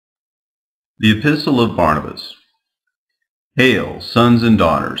The Epistle of Barnabas. Hail, sons and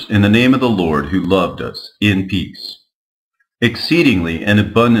daughters, in the name of the Lord who loved us, in peace. Exceedingly and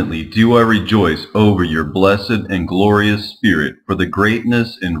abundantly do I rejoice over your blessed and glorious spirit for the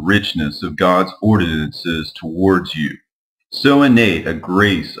greatness and richness of God's ordinances towards you. So innate a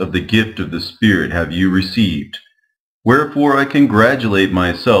grace of the gift of the Spirit have you received. Wherefore I congratulate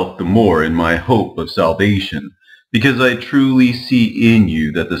myself the more in my hope of salvation, because I truly see in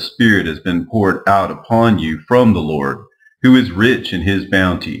you that the Spirit has been poured out upon you from the Lord, who is rich in his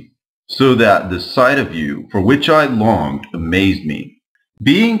bounty, so that the sight of you, for which I longed, amazed me.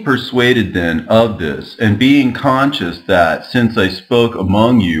 Being persuaded then of this, and being conscious that, since I spoke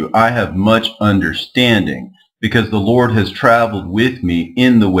among you, I have much understanding, because the Lord has traveled with me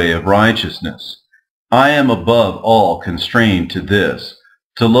in the way of righteousness, I am above all constrained to this,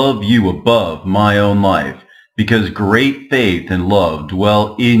 to love you above my own life, because great faith and love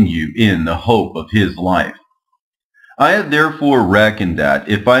dwell in you in the hope of his life. I have therefore reckoned that,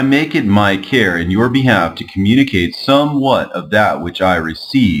 if I make it my care in your behalf to communicate somewhat of that which I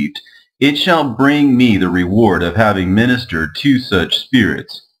received, it shall bring me the reward of having ministered to such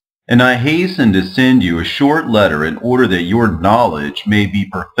spirits. And I hasten to send you a short letter in order that your knowledge may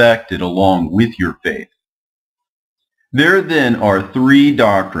be perfected along with your faith. There then are three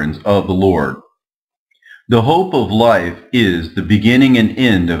doctrines of the Lord. The hope of life is the beginning and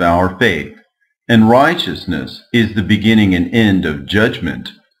end of our faith, and righteousness is the beginning and end of judgment.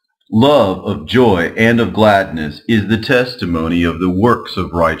 Love of joy and of gladness is the testimony of the works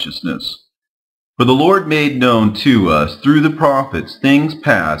of righteousness. For the Lord made known to us through the prophets things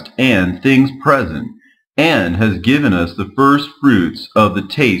past and things present, and has given us the first fruits of the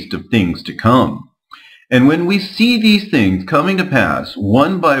taste of things to come. And when we see these things coming to pass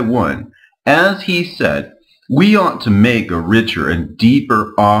one by one, as he said, we ought to make a richer and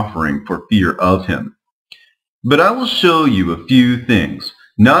deeper offering for fear of him. But I will show you a few things,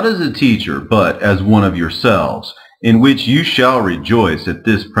 not as a teacher, but as one of yourselves, in which you shall rejoice at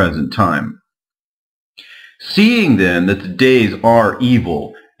this present time. Seeing then that the days are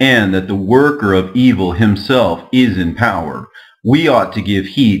evil, and that the worker of evil himself is in power, we ought to give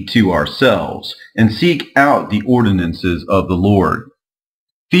heed to ourselves, and seek out the ordinances of the Lord.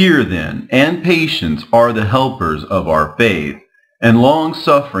 Fear then and patience are the helpers of our faith, and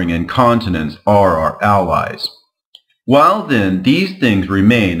long-suffering and continence are our allies. While then these things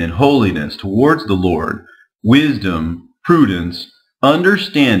remain in holiness towards the Lord, wisdom, prudence,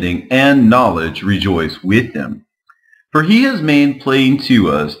 understanding, and knowledge rejoice with them. For he has made plain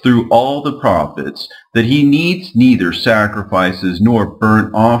to us through all the prophets that he needs neither sacrifices nor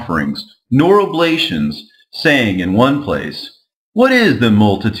burnt offerings, nor oblations, saying in one place, What is the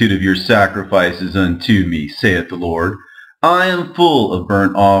multitude of your sacrifices unto me, saith the Lord? I am full of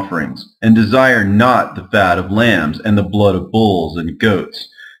burnt offerings, and desire not the fat of lambs and the blood of bulls and goats,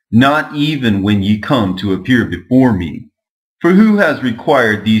 not even when ye come to appear before me. For who has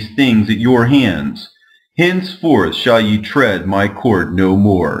required these things at your hands? Henceforth shall ye tread my court no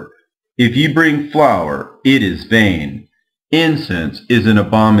more. If ye bring flour, it is vain. Incense is an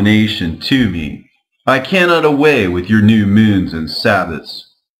abomination to me. I cannot away with your new moons and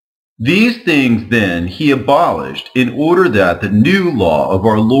Sabbaths. These things then he abolished, in order that the new law of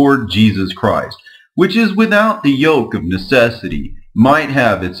our Lord Jesus Christ, which is without the yoke of necessity, might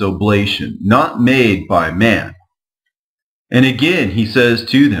have its oblation, not made by man. And again he says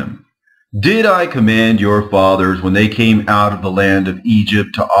to them, Did I command your fathers when they came out of the land of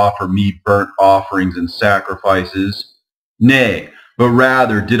Egypt to offer me burnt offerings and sacrifices? Nay, but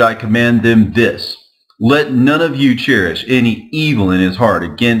rather did I command them this, Let none of you cherish any evil in his heart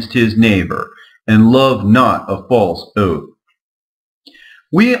against his neighbor, and love not a false oath.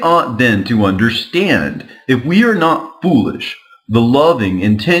 We ought then to understand, if we are not foolish, the loving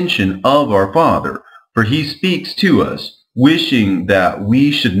intention of our Father, for he speaks to us, wishing that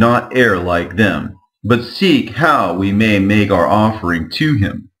we should not err like them, but seek how we may make our offering to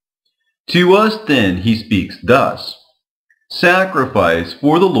him. To us then he speaks thus, Sacrifice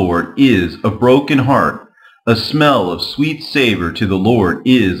for the Lord is a broken heart. A smell of sweet savor to the Lord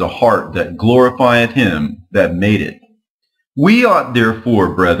is a heart that glorifieth him that made it. We ought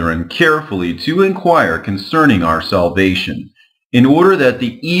therefore, brethren, carefully to inquire concerning our salvation, in order that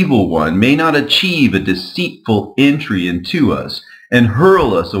the evil one may not achieve a deceitful entry into us, and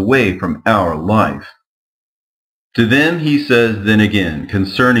hurl us away from our life. To them he says then again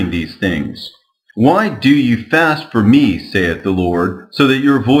concerning these things, Why do you fast for me, saith the Lord, so that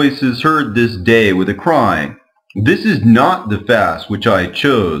your voice is heard this day with a cry? This is not the fast which I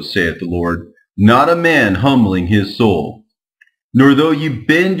chose, saith the Lord, not a man humbling his soul. Nor though you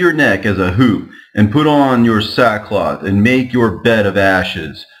bend your neck as a hoop, and put on your sackcloth, and make your bed of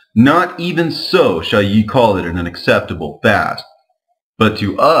ashes, not even so shall ye call it an acceptable fast. But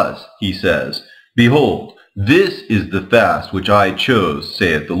to us, he says, behold, this is the fast which I chose,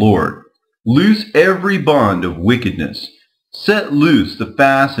 saith the Lord. Loose every bond of wickedness. Set loose the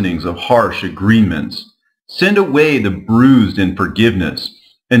fastenings of harsh agreements. Send away the bruised in forgiveness,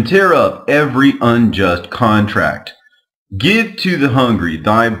 and tear up every unjust contract. Give to the hungry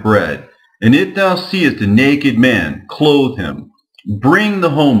thy bread, and if thou seest a naked man, clothe him. Bring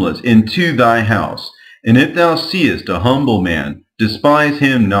the homeless into thy house, and if thou seest a humble man, despise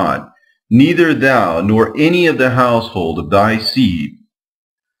him not, neither thou nor any of the household of thy seed.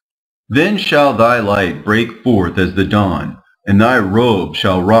 Then shall thy light break forth as the dawn, and thy robe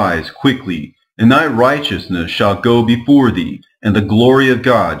shall rise quickly, and thy righteousness shall go before thee, and the glory of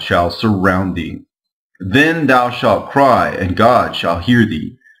God shall surround thee. Then thou shalt cry, and God shall hear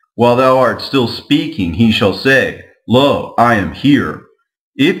thee. While thou art still speaking, he shall say, Lo, I am here.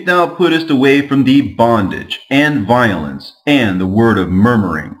 If thou puttest away from thee bondage, and violence, and the word of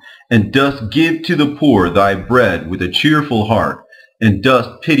murmuring, and dost give to the poor thy bread with a cheerful heart, and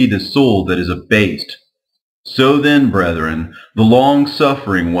dost pity the soul that is abased. So then, brethren, the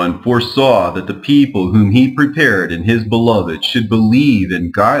long-suffering one foresaw that the people whom he prepared in his beloved should believe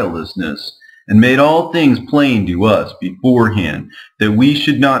in guilelessness, and made all things plain to us beforehand, that we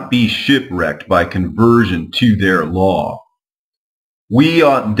should not be shipwrecked by conversion to their law. We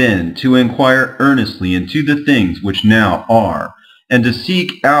ought then to inquire earnestly into the things which now are, and to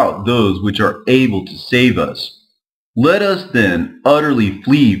seek out those which are able to save us. Let us then utterly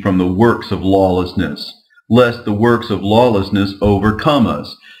flee from the works of lawlessness, lest the works of lawlessness overcome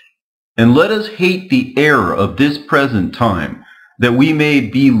us. And let us hate the error of this present time, that we may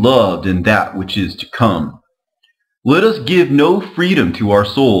be loved in that which is to come. Let us give no freedom to our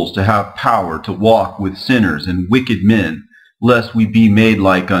souls to have power to walk with sinners and wicked men, lest we be made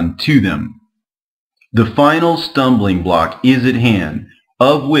like unto them. The final stumbling block is at hand,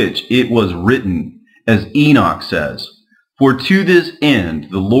 of which it was written, as Enoch says, For to this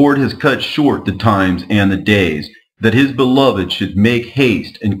end the Lord has cut short the times and the days, that his beloved should make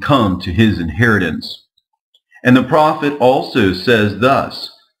haste and come to his inheritance. And the prophet also says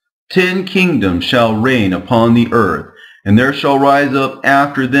thus, 10 kingdoms shall reign upon the earth, and there shall rise up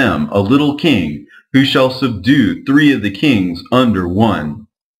after them a little king, who shall subdue 3 of the kings under one.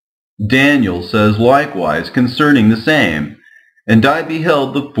 Daniel says likewise concerning the same, And I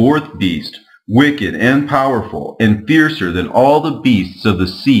beheld the 4th beast, wicked and powerful, and fiercer than all the beasts of the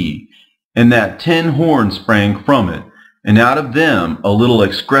sea, and that 10 horns sprang from it, and out of them a little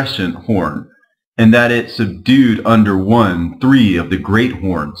excrescent horn, and that it subdued under one 3 of the great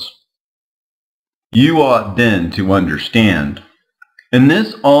horns. You ought then to understand. And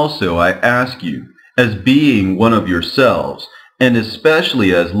this also I ask you, as being one of yourselves, and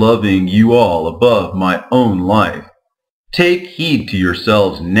especially as loving you all above my own life. Take heed to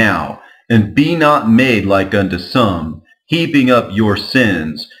yourselves now, and be not made like unto some, heaping up your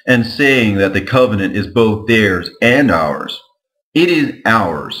sins, and saying that the covenant is both theirs and ours. It is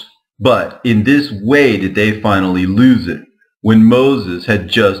ours, but in this way did they finally lose it, when Moses had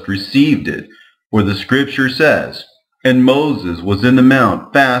just received it. For the Scripture says, And Moses was in the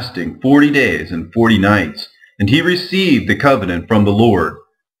mount fasting 40 days and 40 nights, and he received the covenant from the Lord,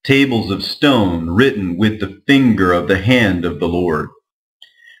 tables of stone written with the finger of the hand of the Lord.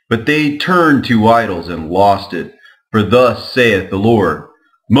 But they turned to idols and lost it. For thus saith the Lord,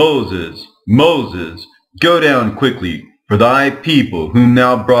 Moses, Moses, go down quickly, for thy people whom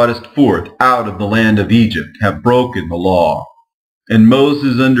thou broughtest forth out of the land of Egypt have broken the law. And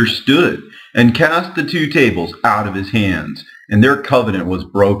Moses understood, and cast the 2 tables out of his hands, and their covenant was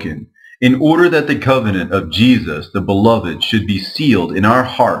broken, in order that the covenant of Jesus the beloved should be sealed in our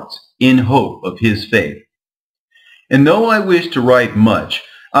hearts in hope of his faith. And though I wish to write much,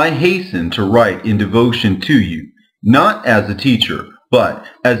 I hasten to write in devotion to you, not as a teacher, but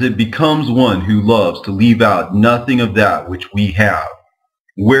as it becomes one who loves to leave out nothing of that which we have.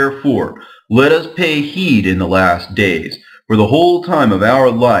 Wherefore, let us pay heed in the last days, for the whole time of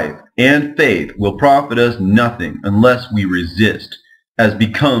our life and faith will profit us nothing unless we resist, as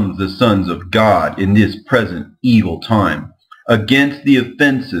becomes the sons of God in this present evil time, against the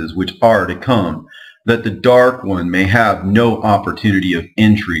offenses which are to come, that the dark one may have no opportunity of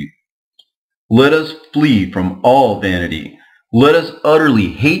entry. Let us flee from all vanity. Let us utterly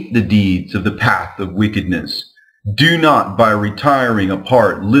hate the deeds of the path of wickedness. Do not by retiring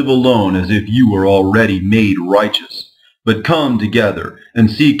apart live alone as if you were already made righteous, but come together and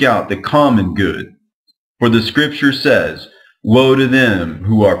seek out the common good. For the Scripture says, Woe to them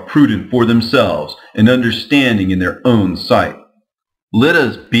who are prudent for themselves and understanding in their own sight. Let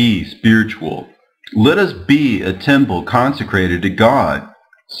us be spiritual. Let us be a temple consecrated to God.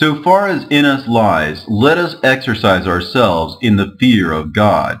 So far as in us lies, let us exercise ourselves in the fear of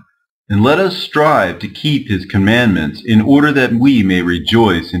God, and let us strive to keep his commandments in order that we may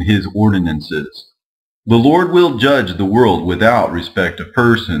rejoice in his ordinances. The Lord will judge the world without respect of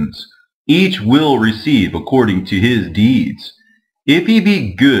persons. Each will receive according to his deeds. If he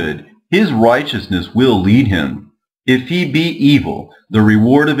be good, his righteousness will lead him. If he be evil, the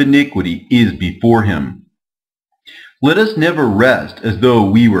reward of iniquity is before him. Let us never rest as though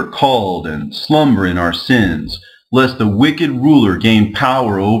we were called and slumber in our sins, lest the wicked ruler gain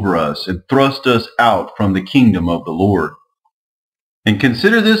power over us and thrust us out from the kingdom of the Lord. And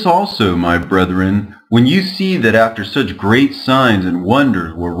consider this also, my brethren, when you see that after such great signs and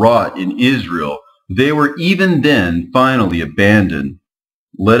wonders were wrought in Israel, they were even then finally abandoned.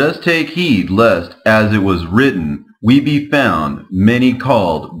 Let us take heed lest, as it was written, we be found many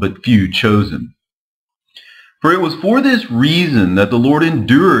called, but few chosen. For it was for this reason that the Lord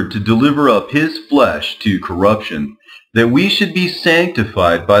endured to deliver up his flesh to corruption, that we should be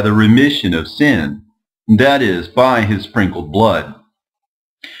sanctified by the remission of sin, that is, by his sprinkled blood.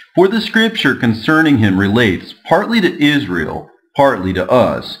 For the scripture concerning him relates partly to Israel, partly to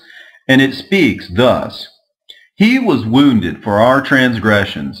us, and it speaks thus, He was wounded for our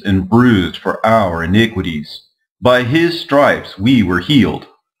transgressions and bruised for our iniquities. By his stripes we were healed.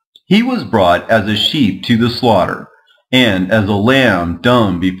 He was brought as a sheep to the slaughter, and as a lamb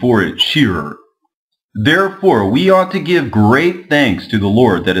dumb before its shearer. Therefore we ought to give great thanks to the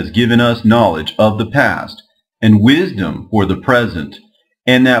Lord that has given us knowledge of the past, and wisdom for the present,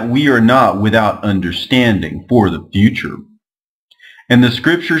 and that we are not without understanding for the future. And the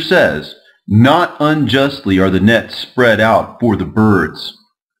scripture says, not unjustly are the nets spread out for the birds.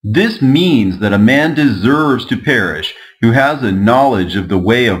 This means that a man deserves to perish who has a knowledge of the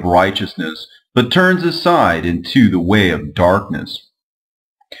way of righteousness, but turns aside into the way of darkness.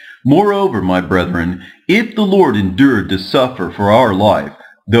 Moreover, my brethren, if the Lord endured to suffer for our life,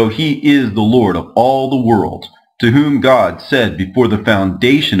 though he is the Lord of all the world, to whom God said before the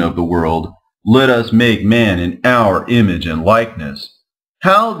foundation of the world, let us make man in our image and likeness.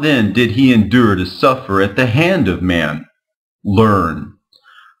 How then did he endure to suffer at the hand of man? Learn.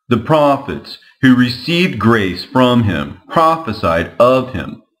 The prophets who received grace from him prophesied of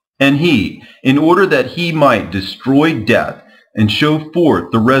him, and he, in order that he might destroy death and show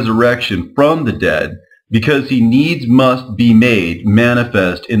forth the resurrection from the dead, because he needs must be made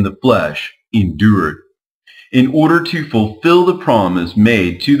manifest in the flesh, endured, in order to fulfill the promise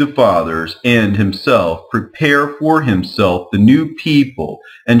made to the fathers, and himself prepare for himself the new people,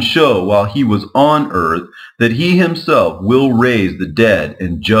 and show while he was on earth that he himself will raise the dead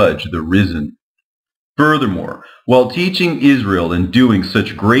and judge the risen. Furthermore, while teaching Israel and doing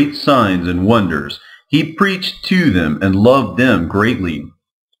such great signs and wonders, he preached to them and loved them greatly.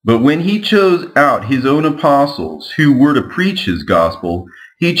 But when he chose out his own apostles, who were to preach his gospel,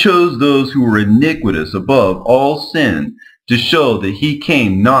 he chose those who were iniquitous above all sin, to show that he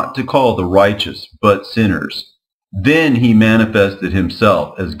came not to call the righteous, but sinners. Then he manifested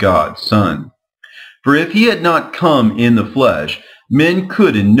himself as God's Son. For if he had not come in the flesh, men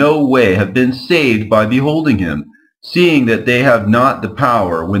could in no way have been saved by beholding him, seeing that they have not the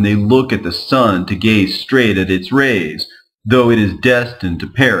power when they look at the sun to gaze straight at its rays, though it is destined to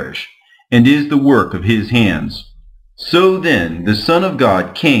perish, and is the work of his hands. So then the Son of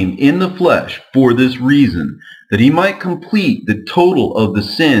God came in the flesh for this reason, that he might complete the total of the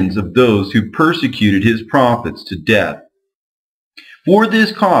sins of those who persecuted his prophets to death. For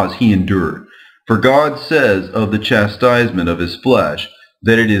this cause he endured. For God says of the chastisement of his flesh,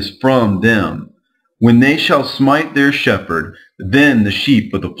 that it is from them. When they shall smite their shepherd, then the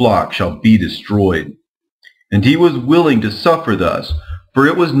sheep of the flock shall be destroyed. And he was willing to suffer thus, for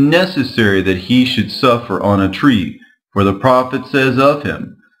it was necessary that he should suffer on a tree. For the prophet says of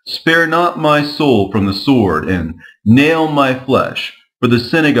him, spare not my soul from the sword, and nail my flesh, for the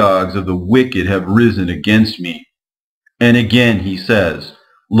synagogues of the wicked have risen against me. And again he says,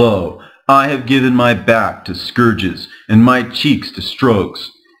 lo, I have given my back to scourges, and my cheeks to strokes,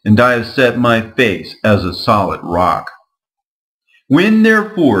 and I have set my face as a solid rock. When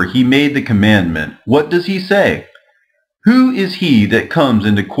therefore he made the commandment, what does he say? Who is he that comes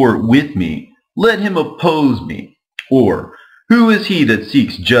into court with me? Let him oppose me. Or, who is he that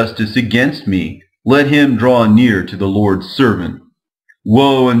seeks justice against me? Let him draw near to the Lord's servant.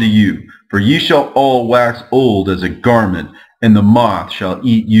 Woe unto you, for ye shall all wax old as a garment, and the moth shall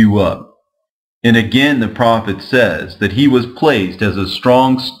eat you up. And again the prophet says that he was placed as a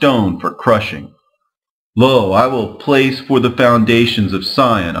strong stone for crushing. Lo, I will place for the foundations of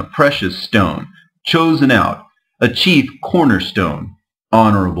Sion a precious stone, chosen out, a chief cornerstone,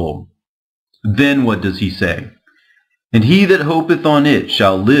 honorable. Then what does he say? And he that hopeth on it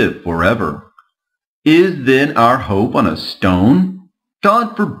shall live forever. Is then our hope on a stone?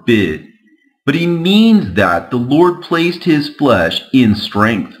 God forbid. But he means that the Lord placed his flesh in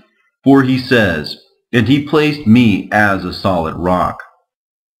strength. For he says, and he placed me as a solid rock.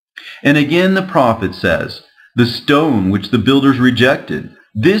 And again the prophet says, the stone which the builders rejected,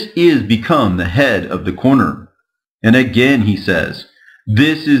 this is become the head of the corner. And again he says,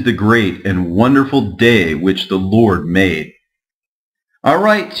 this is the great and wonderful day which the Lord made. I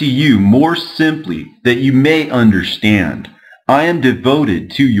write to you more simply that you may understand. I am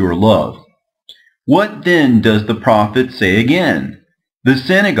devoted to your love. What then does the prophet say again? The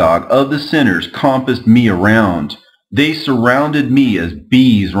synagogue of the sinners compassed me around. They surrounded me as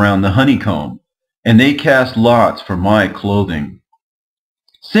bees round the honeycomb, and they cast lots for my clothing.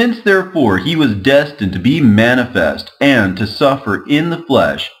 Since therefore he was destined to be manifest and to suffer in the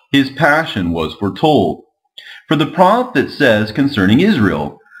flesh, his passion was foretold. For the prophet says concerning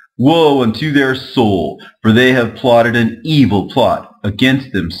Israel, woe unto their soul, for they have plotted an evil plot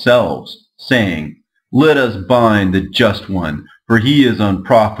against themselves, saying, let us bind the just one, for he is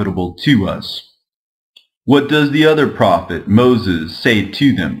unprofitable to us. What does the other prophet, Moses, say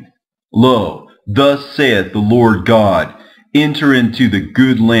to them? Lo, thus saith the Lord God, enter into the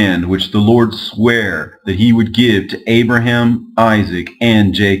good land which the Lord sware that he would give to Abraham, Isaac,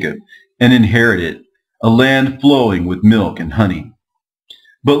 and Jacob, and inherit it, a land flowing with milk and honey.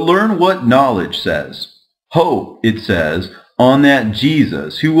 But learn what knowledge says. Hope, it says, on that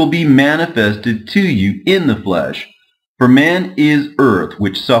Jesus, who will be manifested to you in the flesh. For man is earth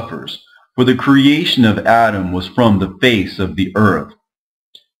which suffers, for the creation of Adam was from the face of the earth.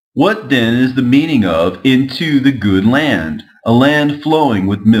 What then is the meaning of into the good land, a land flowing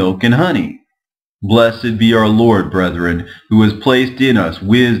with milk and honey? Blessed be our Lord, brethren, who has placed in us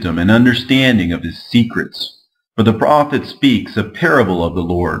wisdom and understanding of his secrets. For the prophet speaks a parable of the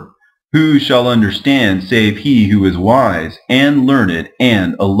Lord. Who shall understand save he who is wise and learned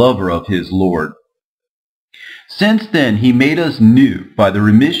and a lover of his Lord? Since then he made us new by the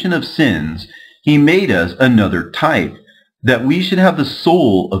remission of sins, he made us another type, that we should have the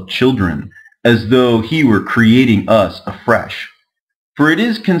soul of children, as though he were creating us afresh. For it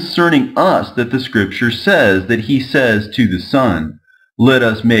is concerning us that the Scripture says that he says to the Son, let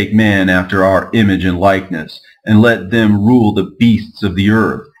us make man after our image and likeness, and let them rule the beasts of the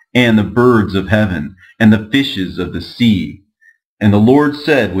earth, and the birds of heaven, and the fishes of the sea. And the Lord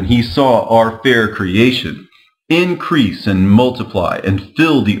said, when he saw our fair creation, increase and multiply and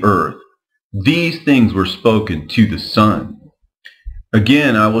fill the earth. These things were spoken to the Son.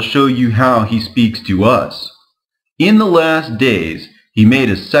 Again, I will show you how he speaks to us. In the last days he made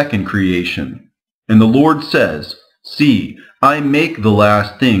a second creation. And the Lord says, see, I make the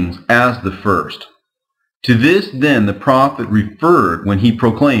last things as the first. To this then the prophet referred when he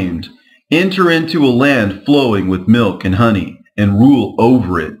proclaimed, enter into a land flowing with milk and honey, and rule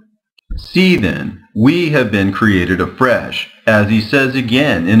over it. See then, we have been created afresh, as he says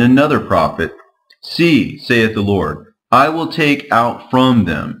again in another prophet, see, saith the Lord, I will take out from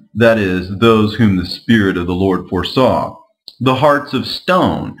them, that is, those whom the Spirit of the Lord foresaw, the hearts of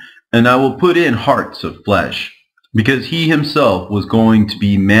stone, and I will put in hearts of flesh. Because he himself was going to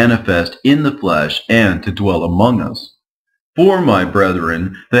be manifest in the flesh and to dwell among us. For, my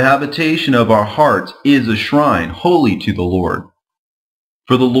brethren, the habitation of our hearts is a shrine holy to the Lord.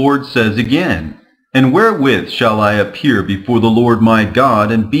 For the Lord says again, and wherewith shall I appear before the Lord my God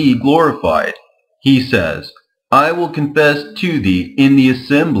and be glorified? He says, I will confess to thee in the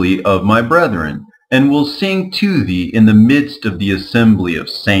assembly of my brethren, and will sing to thee in the midst of the assembly of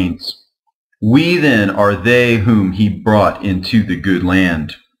saints. We then are they whom he brought into the good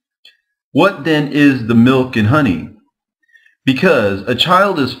land. What then is the milk and honey? Because a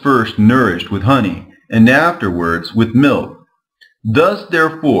child is first nourished with honey, and afterwards with milk. Thus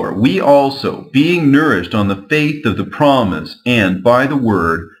therefore we also, being nourished on the faith of the promise, and by the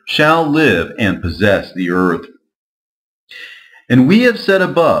word, shall live and possess the earth. And we have said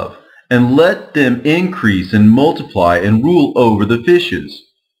above, and let them increase and multiply and rule over the fishes.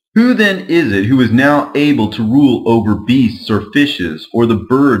 Who then is it who is now able to rule over beasts or fishes or the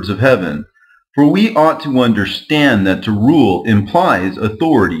birds of heaven? For we ought to understand that to rule implies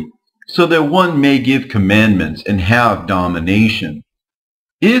authority, so that one may give commandments and have domination.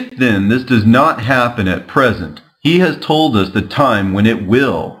 If then this does not happen at present, he has told us the time when it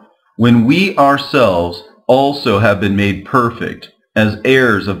will. when we ourselves also have been made perfect as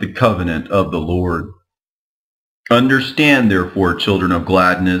heirs of the covenant of the Lord. Understand, therefore, children of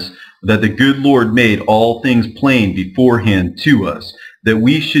gladness, that the good Lord made all things plain beforehand to us, that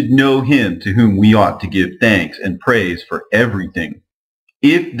we should know him to whom we ought to give thanks and praise for everything.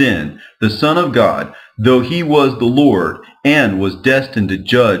 If then the Son of God, though he was the Lord, and was destined to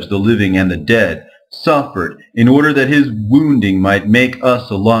judge the living and the dead, suffered in order that his wounding might make us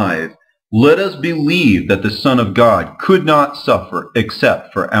alive, let us believe that the Son of God could not suffer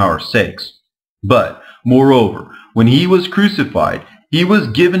except for our sakes. But, moreover, when he was crucified, he was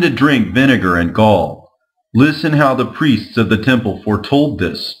given to drink vinegar and gall. Listen how the priests of the temple foretold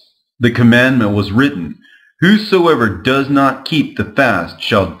this. The commandment was written, "Whosoever does not keep the fast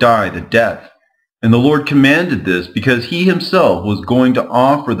shall die the death." And the Lord commanded this because he himself was going to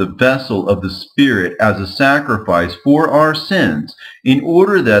offer the vessel of the Spirit as a sacrifice for our sins, in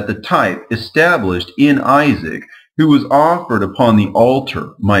order that the type established in Isaac, who was offered upon the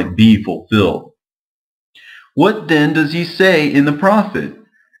altar, might be fulfilled. What then does he say in the prophet?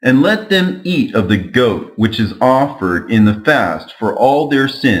 "And let them eat of the goat which is offered in the fast for all their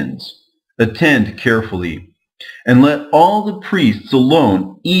sins. Attend carefully. And let all the priests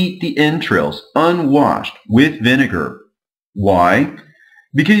alone eat the entrails unwashed with vinegar." Why?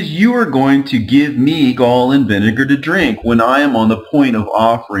 Because you are going to give me gall and vinegar to drink when I am on the point of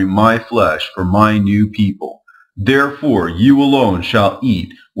offering my flesh for my new people. Therefore you alone shall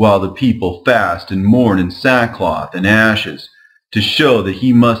eat, while the people fast and mourn in sackcloth and ashes, to show that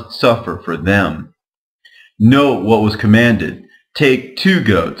he must suffer for them. Note what was commanded. Take 2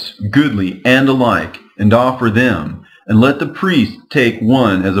 goats, goodly and alike, and offer them, and let the priest take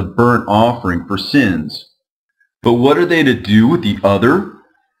one as a burnt offering for sins. But what are they to do with the other?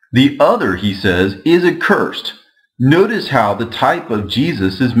 The other, he says, is accursed. Notice how the type of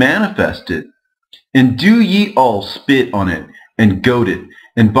Jesus is manifested. "And do ye all spit on it, and goat it,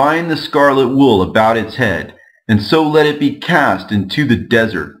 and bind the scarlet wool about its head, and so let it be cast into the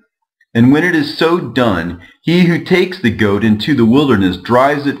desert. And when it is so done, he who takes the goat into the wilderness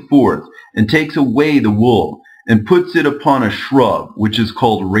drives it forth, and takes away the wool, and puts it upon a shrub, which is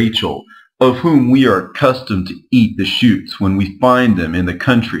called Rachel, of whom we are accustomed to eat the shoots when we find them in the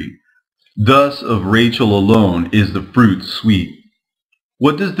country. Thus of Rachel alone is the fruit sweet."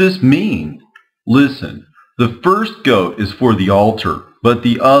 What does this mean? Listen, the first goat is for the altar, but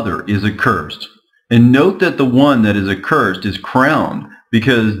the other is accursed. And note that the one that is accursed is crowned,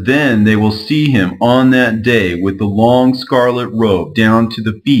 because then they will see him on that day with the long scarlet robe down to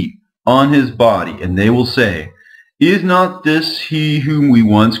the feet on his body, and they will say, "Is not this he whom we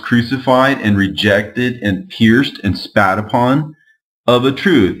once crucified and rejected and pierced and spat upon?" Of a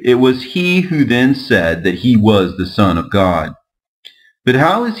truth, it was he who then said that he was the Son of God. But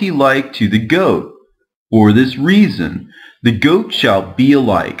how is he like to the goat? For this reason, the goat shall be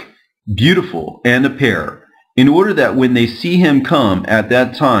alike, beautiful and a pair, in order that when they see him come at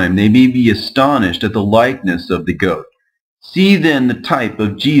that time, they may be astonished at the likeness of the goat. See then the type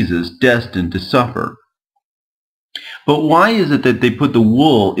of Jesus destined to suffer. But why is it that they put the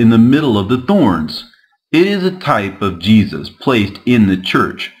wool in the middle of the thorns? It is a type of Jesus placed in the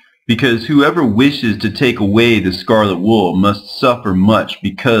church, because whoever wishes to take away the scarlet wool must suffer much,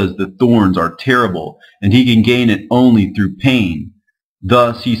 because the thorns are terrible, and he can gain it only through pain.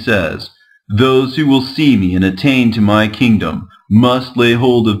 Thus he says, "Those who will see me and attain to my kingdom must lay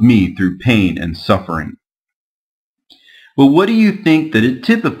hold of me through pain and suffering." But what do you think that it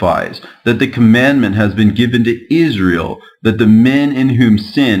typifies? That the commandment has been given to Israel, that the men in whom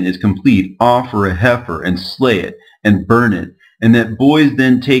sin is complete offer a heifer and slay it and burn it, and that boys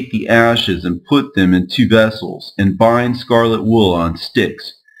then take the ashes and put them in 2 vessels, and bind scarlet wool on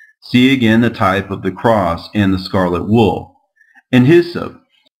sticks. See again the type of the cross and the scarlet wool, and hyssop,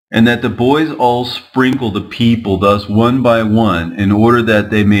 and that the boys all sprinkle the people thus one by one, in order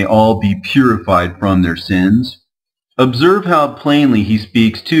that they may all be purified from their sins. Observe how plainly he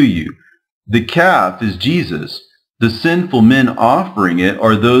speaks to you. The calf is Jesus. The sinful men offering it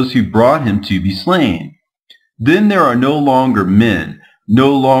are those who brought him to be slain. Then there are no longer men,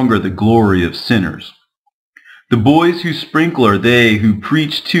 no longer the glory of sinners. The boys who sprinkle are they who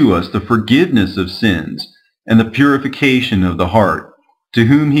preach to us the forgiveness of sins and the purification of the heart, to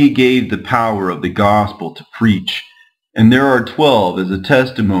whom he gave the power of the gospel to preach. And there are 12 as a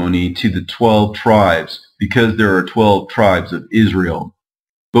testimony to the 12 tribes, because there are 12 tribes of Israel.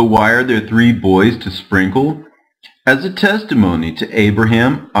 But why are there 3 boys to sprinkle? As a testimony to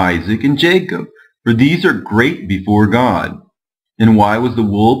Abraham, Isaac, and Jacob, for these are great before God. And why was the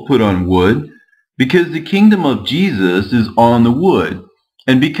wool put on wood? Because the kingdom of Jesus is on the wood.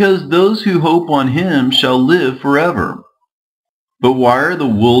 and because those who hope on him shall live forever. But why are the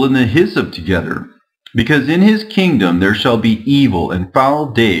wool and the hyssop together? Because in his kingdom there shall be evil and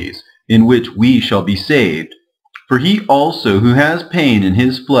foul days, in which we shall be saved. For he also who has pain in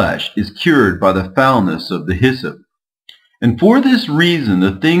his flesh is cured by the foulness of the hyssop. And for this reason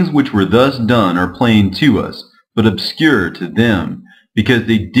the things which were thus done are plain to us, but obscure to them, because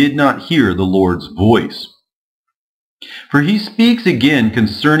they did not hear the Lord's voice. For he speaks again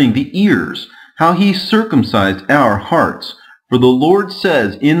concerning the ears, how he circumcised our hearts. For the Lord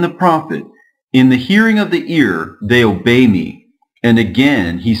says in the prophet, in the hearing of the ear they obey me. And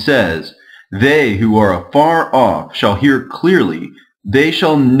again he says, they who are afar off shall hear clearly, they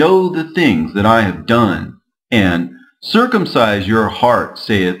shall know the things that I have done. And circumcise your heart,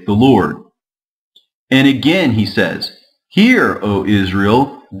 saith the Lord. And again he says, hear, O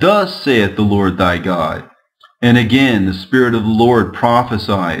Israel, thus saith the Lord thy God. And again the Spirit of the Lord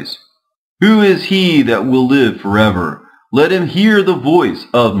prophesies, who is he that will live forever? Let him hear the voice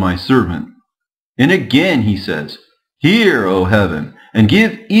of my servant. And again he says, hear, O heaven, and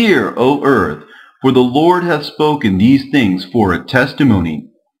give ear, O earth, for the Lord hath spoken these things for a testimony.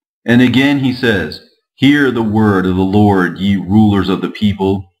 And again he says, hear the word of the Lord, ye rulers of the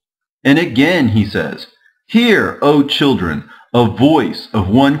people. And again he says, hear, O children, a voice of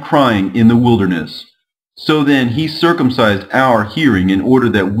one crying in the wilderness. So then he circumcised our hearing in order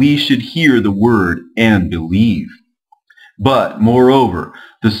that we should hear the word and believe. But, moreover,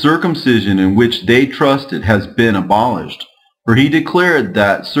 the circumcision in which they trusted has been abolished. For he declared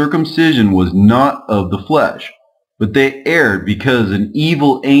that circumcision was not of the flesh, but they erred because an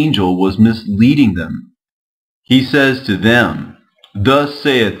evil angel was misleading them. He says to them, thus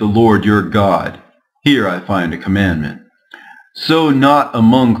saith the Lord your God, here I find a commandment, sow not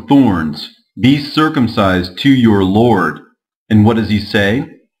among thorns, be circumcised to your Lord. And what does he say?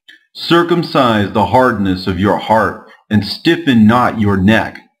 Circumcise the hardness of your heart, and stiffen not your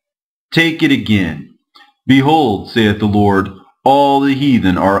neck. Take it again. Behold, saith the Lord, all the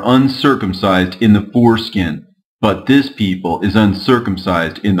heathen are uncircumcised in the foreskin, but this people is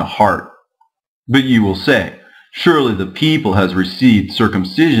uncircumcised in the heart. But you will say, surely the people has received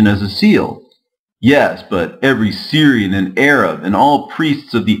circumcision as a seal. Yes, but every Syrian and Arab and all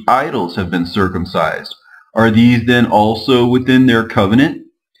priests of the idols have been circumcised. Are these then also within their covenant?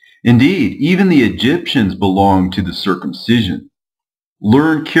 Indeed, even the Egyptians belong to the circumcision.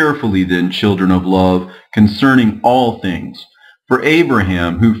 Learn carefully then, children of love, concerning all things. For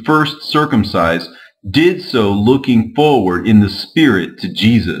Abraham, who first circumcised, did so looking forward in the Spirit to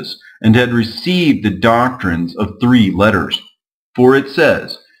Jesus, and had received the doctrines of 3 letters. For it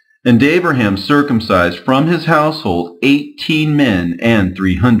says, and Abraham circumcised from his household 18 men and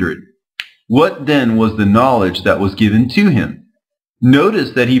 300. What then was the knowledge that was given to him?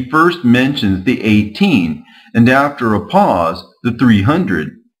 Notice that he first mentions the 18, and after a pause, the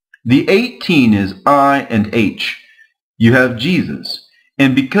 300. The 18 is I and H. You have Jesus.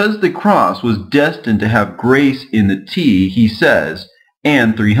 And because the cross was destined to have grace in the T, he says,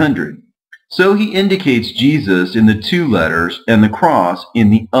 and 300. So he indicates Jesus in the 2 letters and the cross in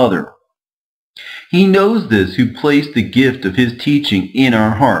the other. He knows this who placed the gift of his teaching in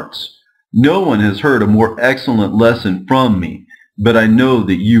our hearts. No one has heard a more excellent lesson from me, but I know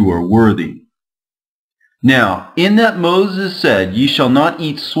that you are worthy. Now, in that Moses said, ye shall not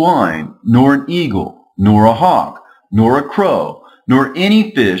eat swine, nor an eagle, nor a hawk, nor a crow, nor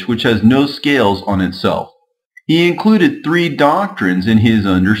any fish which has no scales on itself. He included 3 doctrines in his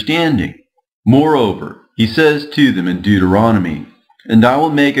understanding. Moreover, he says to them in Deuteronomy, and I will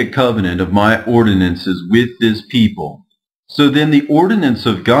make a covenant of my ordinances with this people. So then the ordinance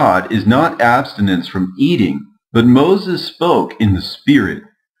of God is not abstinence from eating, but Moses spoke in the Spirit.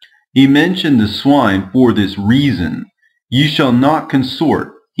 He mentioned the swine for this reason. You shall not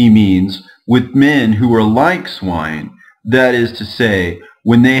consort, he means, with men who are like swine. That is to say,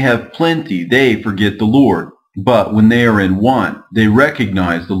 when they have plenty, they forget the Lord. But when they are in want, they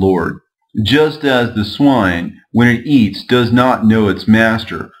recognize the Lord. Just as the swine, when it eats, does not know its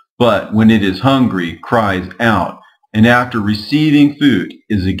master, but when it is hungry, cries out, and after receiving food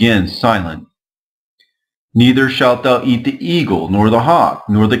is again silent. Neither shalt thou eat the eagle, nor the hawk,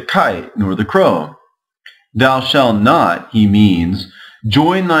 nor the kite, nor the crow. Thou shalt not, he means,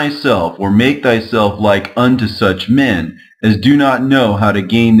 join thyself or make thyself like unto such men as do not know how to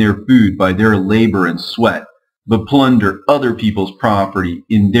gain their food by their labor and sweat, but plunder other people's property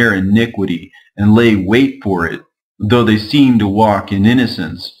in their iniquity and lay wait for it, though they seem to walk in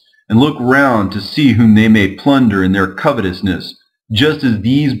innocence, and look round to see whom they may plunder in their covetousness. Just as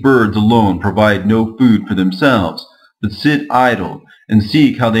these birds alone provide no food for themselves, but sit idle, and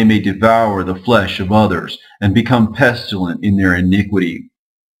seek how they may devour the flesh of others, and become pestilent in their iniquity.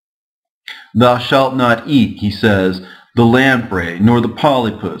 Thou shalt not eat, he says, the lamprey, nor the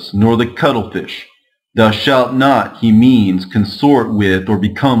polypus, nor the cuttlefish. Thou shalt not, he means, consort with or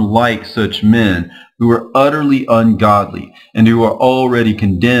become like such men who are utterly ungodly and who are already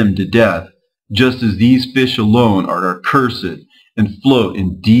condemned to death, just as these fish alone are accursed and float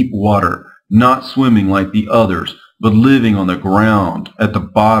in deep water, not swimming like the others, but living on the ground at the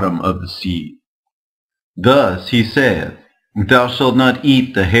bottom of the sea. Thus he saith, Thou shalt not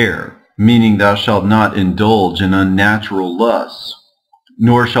eat the hare, meaning thou shalt not indulge in unnatural lusts,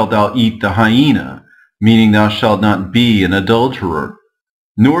 nor shalt thou eat the hyena, meaning thou shalt not be an adulterer,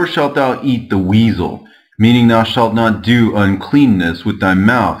 nor shalt thou eat the weasel, meaning thou shalt not do uncleanness with thy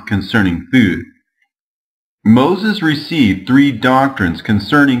mouth concerning food. Moses received 3 doctrines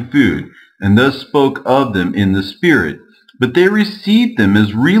concerning food, and thus spoke of them in the Spirit, but they received them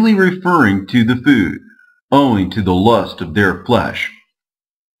as really referring to the food, owing to the lust of their flesh.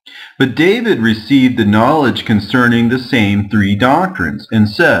 But David received the knowledge concerning the same 3 doctrines, and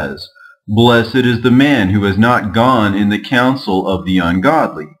says, Blessed is the man who has not gone in the counsel of the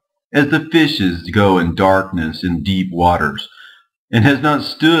ungodly, as the fishes go in darkness in deep waters, and has not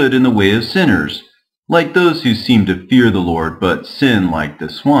stood in the way of sinners, like those who seem to fear the Lord, but sin like the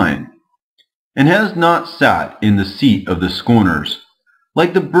swine, and has not sat in the seat of the scorners,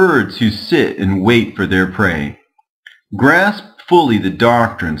 like the birds who sit and wait for their prey. Grasp fully the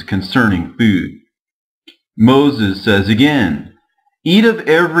doctrines concerning food. Moses says again, Eat of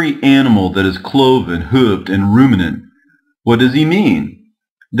every animal that is cloven, hoofed, and ruminant. What does he mean?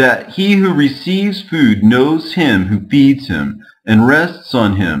 That he who receives food knows him who feeds him, and rests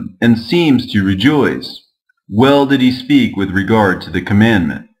on him, and seems to rejoice. Well did he speak with regard to the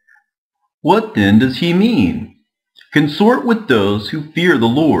commandment. What then does he mean? Consort with those who fear the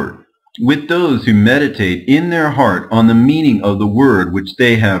Lord, with those who meditate in their heart on the meaning of the word which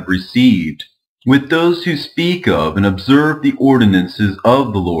they have received, with those who speak of and observe the ordinances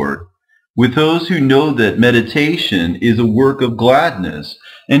of the Lord, with those who know that meditation is a work of gladness,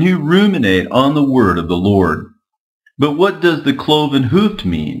 and who ruminate on the word of the Lord. But what does the cloven hoofed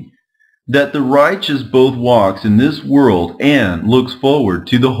mean? That the righteous both walks in this world and looks forward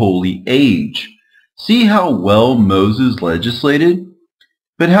to the holy age. See how well Moses legislated?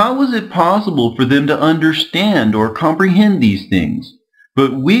 But how was it possible for them to understand or comprehend these things?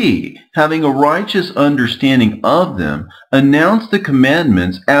 But we, having a righteous understanding of them, announce the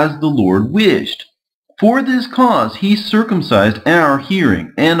commandments as the Lord wished. For this cause he circumcised our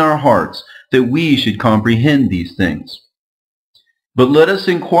hearing and our hearts, that we should comprehend these things. But let us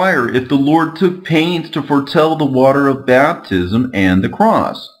inquire if the Lord took pains to foretell the water of baptism and the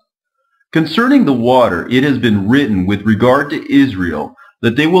cross. Concerning the water, it has been written with regard to Israel,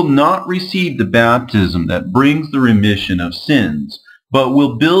 that they will not receive the baptism that brings the remission of sins, but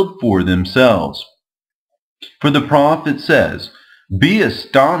will build for themselves. For the prophet says, Be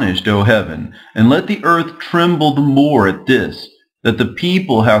astonished, O heaven, and let the earth tremble the more at this, that the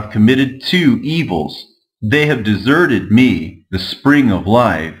people have committed 2 evils. They have deserted me, the spring of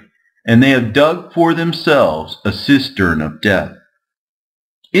life, and they have dug for themselves a cistern of death.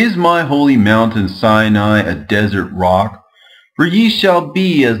 Is my holy mountain Sinai a desert rock? For ye shall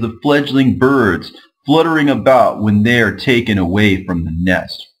be as the fledgling birds fluttering about when they are taken away from the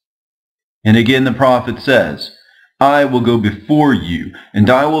nest. And again the prophet says, I will go before you, and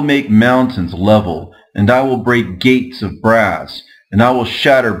I will make mountains level, and I will break gates of brass, and I will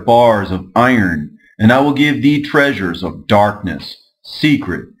shatter bars of iron, and I will give thee treasures of darkness,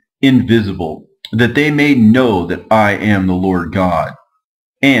 secret, invisible, that they may know that I am the Lord God.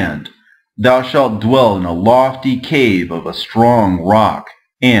 And thou shalt dwell in a lofty cave of a strong rock,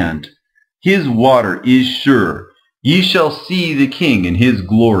 and his water is sure. Ye shall see the King in his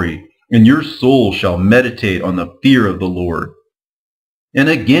glory, and your soul shall meditate on the fear of the Lord. And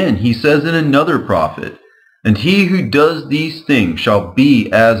again he says in another prophet, And he who does these things shall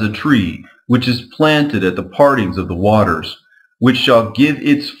be as a tree, which is planted at the partings of the waters, which shall give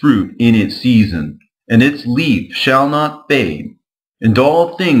its fruit in its season, and its leaf shall not fade. And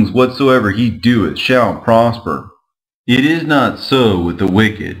all things whatsoever he doeth shall prosper. It is not so with the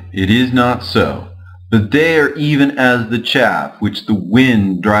wicked, it is not so. But they are even as the chaff which the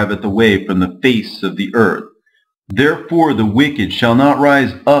wind driveth away from the face of the earth. Therefore the wicked shall not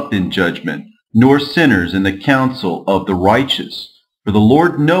rise up in judgment, nor sinners in the counsel of the righteous. For the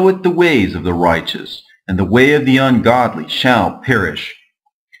Lord knoweth the ways of the righteous, and the way of the ungodly shall perish.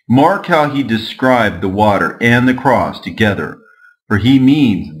 Mark how he described the water and the cross together. For he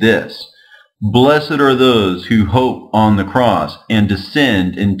means this, Blessed are those who hope on the cross and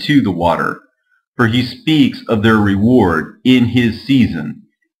descend into the water, for he speaks of their reward in his season.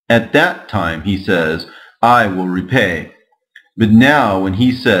 At that time, he says, I will repay. But now when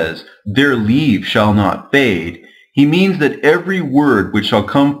he says, their leave shall not fade, he means that every word which shall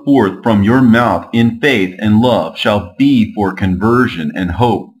come forth from your mouth in faith and love shall be for conversion and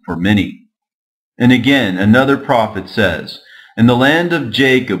hope for many. And again, another prophet says, and the land of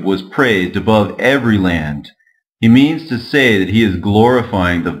Jacob was praised above every land. He means to say that he is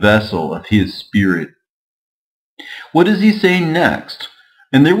glorifying the vessel of his Spirit. What does he say next?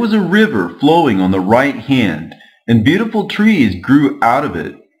 And there was a river flowing on the right hand, and beautiful trees grew out of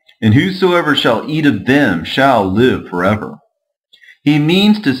it, and whosoever shall eat of them shall live forever. He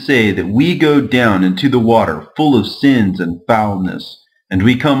means to say that we go down into the water full of sins and foulness, and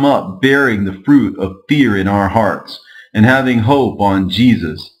we come up bearing the fruit of fear in our hearts, and having hope on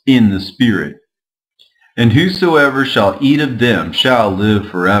Jesus in the Spirit. And whosoever shall eat of them shall live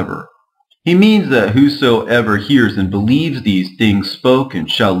forever. He means that whosoever hears and believes these things spoken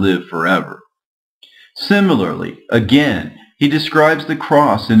shall live forever. Similarly, again, he describes the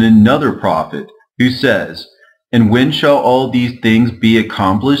cross in another prophet who says, and when shall all these things be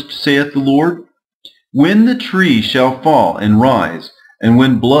accomplished, saith the Lord? When the tree shall fall and rise, and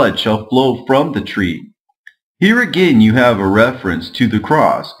when blood shall flow from the tree. Here again you have a reference to the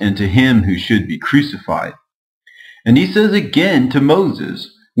cross and to him who should be crucified. And he says again to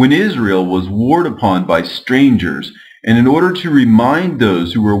Moses, when Israel was warred upon by strangers, and in order to remind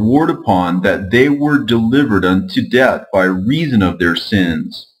those who were warred upon that they were delivered unto death by reason of their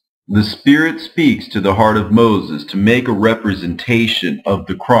sins, the Spirit speaks to the heart of Moses to make a representation of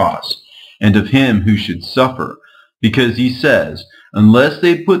the cross and of him who should suffer, because he says, unless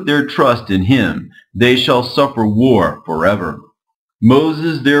they put their trust in him, they shall suffer war forever.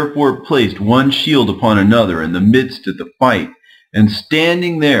 Moses therefore placed one shield upon another in the midst of the fight, and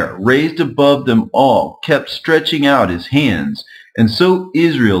standing there, raised above them all, kept stretching out his hands, and so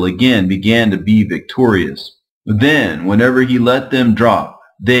Israel again began to be victorious. Then, whenever he let them drop,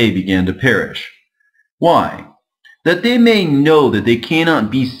 they began to perish. Why? That they may know that they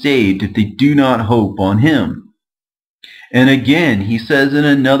cannot be saved if they do not hope on him. And again he says in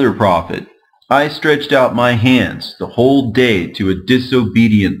another prophet, I stretched out my hands the whole day to a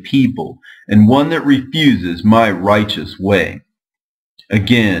disobedient people, and one that refuses my righteous way.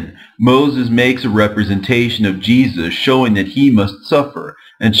 Again, Moses makes a representation of Jesus, showing that he must suffer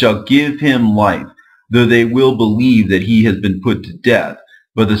and shall give him life, though they will believe that he has been put to death,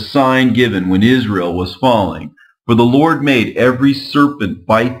 by the sign given when Israel was falling. For the Lord made every serpent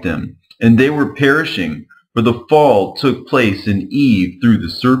bite them, and they were perishing, for the fall took place in Eve through the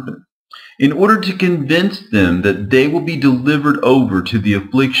serpent, in order to convince them that they will be delivered over to the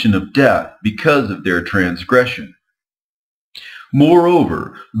affliction of death because of their transgression.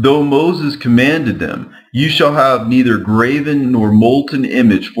 Moreover, though Moses commanded them, you shall have neither graven nor molten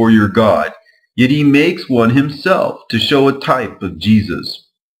image for your God, yet he makes one himself to show a type of Jesus.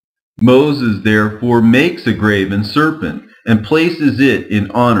 Moses therefore makes a graven serpent, and places it in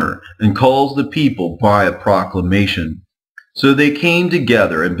honor, and calls the people by a proclamation. So they came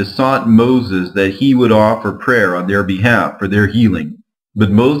together and besought Moses that he would offer prayer on their behalf for their healing. But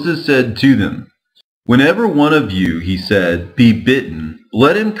Moses said to them, whenever one of you, he said, be bitten,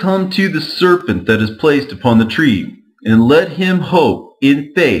 let him come to the serpent that is placed upon the tree, and let him hope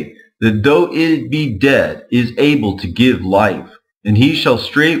in faith that though it be dead, is able to give life, and he shall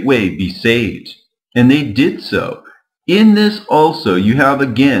straightway be saved. And they did so. In this also you have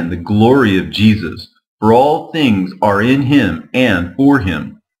again the glory of Jesus, for all things are in him and for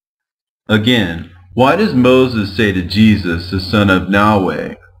him. Again, why does Moses say to Jesus, the son of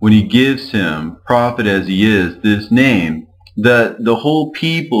Nahweh, when he gives him, prophet as he is, this name, that the whole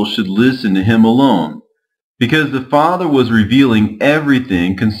people should listen to him alone? Because the Father was revealing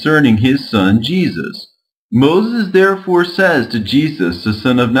everything concerning his son Jesus. Moses therefore says to Jesus, the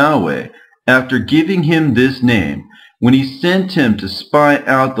son of Nahweh, after giving him this name, when he sent him to spy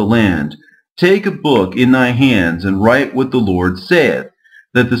out the land, take a book in thy hands, and write what the Lord saith,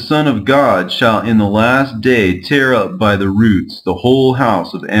 that the Son of God shall in the last day tear up by the roots the whole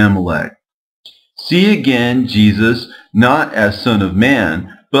house of Amalek. See again Jesus, not as Son of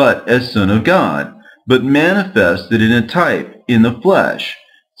Man, but as Son of God, but manifested in a type in the flesh.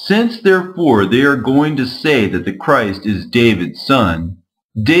 Since therefore they are going to say that the Christ is David's son,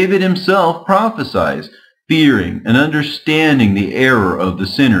 David himself prophesies, fearing and understanding the error of the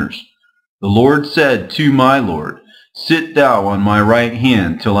sinners. The Lord said to my Lord, sit thou on my right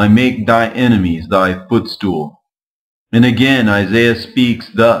hand till I make thy enemies thy footstool. And again Isaiah speaks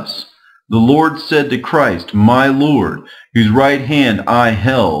thus, The Lord said to Christ, my Lord, whose right hand I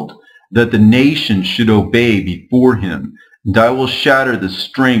held, that the nations should obey before him, and I will shatter the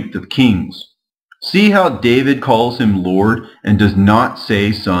strength of kings. See how David calls him Lord and does not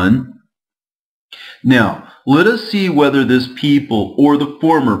say Son? Now, let us see whether this people or the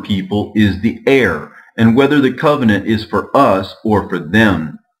former people is the heir, and whether the covenant is for us or for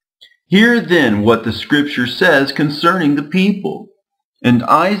them. Hear then what the Scripture says concerning the people. And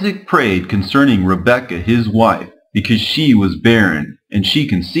Isaac prayed concerning Rebekah his wife, because she was barren, and she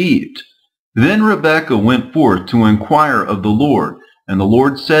conceived. Then Rebekah went forth to inquire of the Lord, and the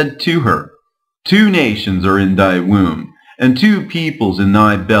Lord said to her, 2 nations are in thy womb, and 2 peoples in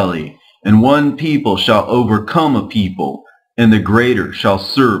thy belly, and one people shall overcome a people, and the greater shall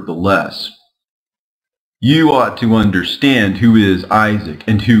serve the less. You ought to understand who is Isaac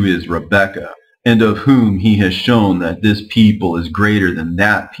and who is Rebekah, and of whom he has shown that this people is greater than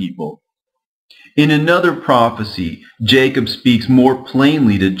that people. In another prophecy, Jacob speaks more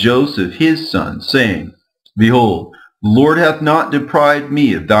plainly to Joseph his son, saying, Behold, the Lord hath not deprived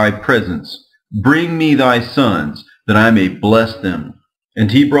me of thy presence. Bring me thy sons, that I may bless them.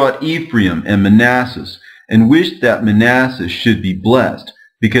 And he brought Ephraim and Manasseh, and wished that Manasseh should be blessed,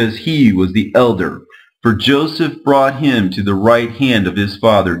 because he was the elder. For Joseph brought him to the right hand of his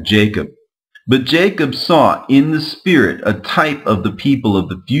father Jacob. But Jacob saw in the spirit a type of the people of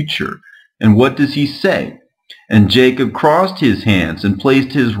the future. And what does he say? And Jacob crossed his hands and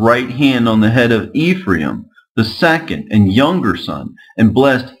placed his right hand on the head of Ephraim, the second and younger son, and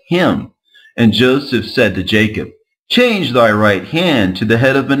blessed him. And Joseph said to Jacob, Change thy right hand to the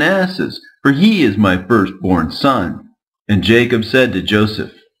head of Manasseh, for he is my firstborn son. And Jacob said to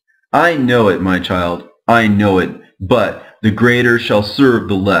Joseph, I know it, my child, I know it, but the greater shall serve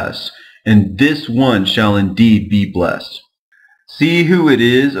the less, and this one shall indeed be blessed. See who it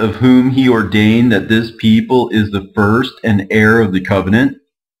is of whom he ordained that this people is the first and heir of the covenant.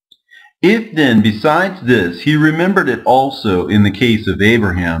 If then, besides this, he remembered it also in the case of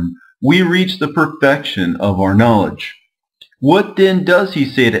Abraham, we reach the perfection of our knowledge. What then does he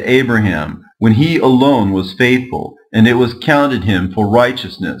say to Abraham when he alone was faithful, and it was counted him for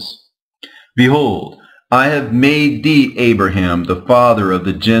righteousness? Behold, I have made thee, Abraham, the father of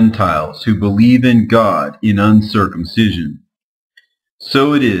the Gentiles, who believe in God in uncircumcision.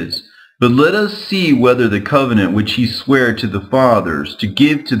 So it is. But let us see whether the covenant which he sware to the fathers to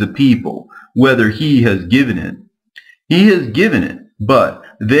give to the people, whether he has given it. He has given it, but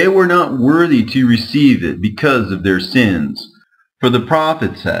they were not worthy to receive it because of their sins. For the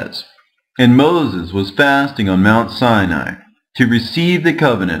prophet says, And Moses was fasting on Mount Sinai, to receive the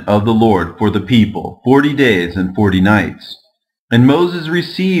covenant of the Lord for the people 40 days and 40 nights. And Moses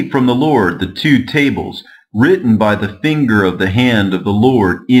received from the Lord the 2 tables, written by the finger of the hand of the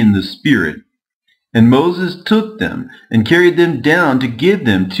Lord in the Spirit. And Moses took them, and carried them down to give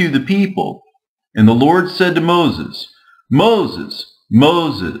them to the people. And the Lord said to Moses, Moses,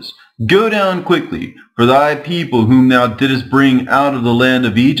 Moses, go down quickly, for thy people whom thou didst bring out of the land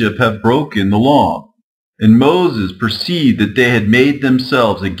of Egypt have broken the law. And Moses perceived that they had made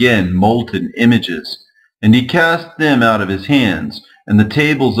themselves again molten images. And he cast them out of his hands, and the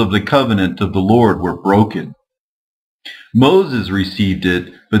tables of the covenant of the Lord were broken. Moses received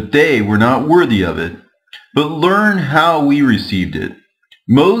it, but they were not worthy of it. But learn how we received it.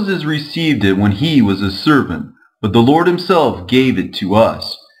 Moses received it when he was a servant, but the Lord himself gave it to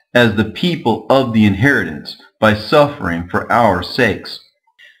us, as the people of the inheritance, by suffering for our sakes.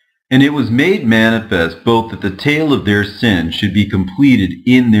 And it was made manifest both that the tale of their sin should be completed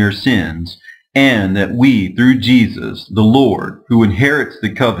in their sins, and that we, through Jesus, the Lord, who inherits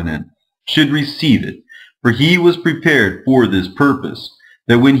the covenant, should receive it. For he was prepared for this purpose,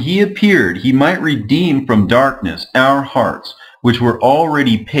 that when he appeared, he might redeem from darkness our hearts, which were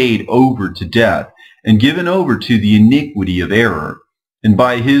already paid over to death, and given over to the iniquity of error, and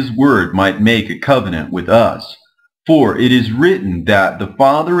by his word might make a covenant with us. For it is written that the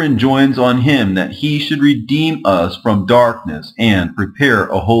Father enjoins on him that he should redeem us from darkness and prepare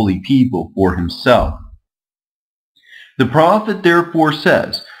a holy people for himself. The prophet therefore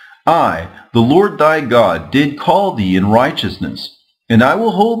says, I, the Lord thy God, did call thee in righteousness, and I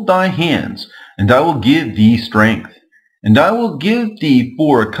will hold thy hands, and I will give thee strength, and I will give thee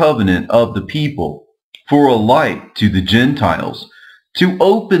for a covenant of the people, for a light to the Gentiles, to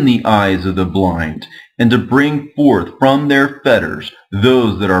open the eyes of the blind, and to bring forth from their fetters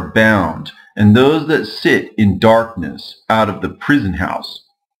those that are bound, and those that sit in darkness out of the prison house.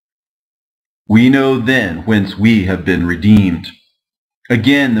 We know then whence we have been redeemed.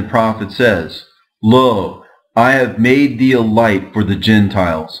 Again the prophet says, Lo, I have made thee a light for the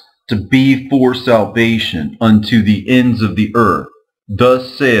Gentiles, to be for salvation unto the ends of the earth.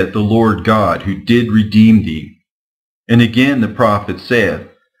 Thus saith the Lord God, who did redeem thee. And again the prophet saith,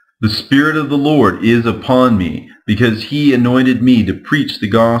 The Spirit of the Lord is upon me, because he anointed me to preach the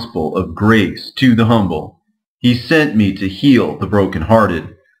gospel of grace to the humble. He sent me to heal the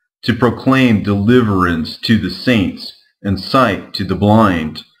brokenhearted, to proclaim deliverance to the saints, and sight to the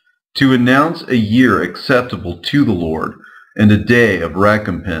blind, to announce a year acceptable to the Lord, and a day of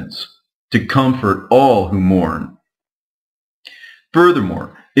recompense, to comfort all who mourn.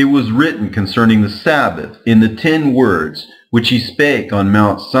 Furthermore, it was written concerning the Sabbath in the 10 words which he spake on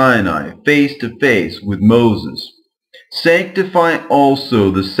Mount Sinai face to face with Moses. Sanctify also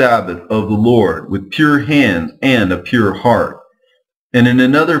the Sabbath of the Lord with pure hands and a pure heart. And in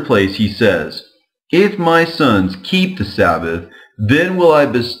another place he says, If my sons keep the Sabbath, then will I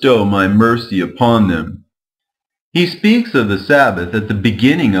bestow my mercy upon them. He speaks of the Sabbath at the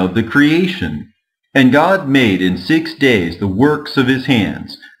beginning of the creation. And God made in 6 days the works of his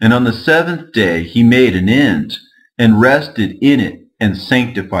hands, and on the 7th day he made an end, and rested in it, and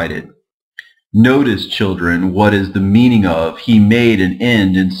sanctified it. Notice, children, what is the meaning of he made an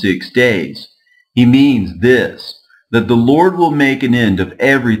end in 6 days. He means this, that the Lord will make an end of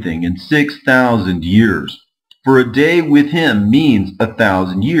everything in 6,000 years. For a day with him means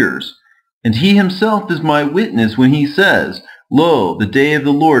 1,000 years. And he himself is my witness when he says, Lo, the day of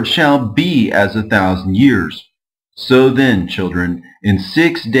the Lord shall be as 1,000 years. So then, children, in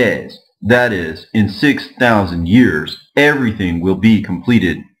 6 days, that is, in 6,000 years, everything will be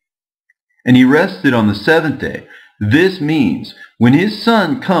completed. And he rested on the 7th day. This means, when his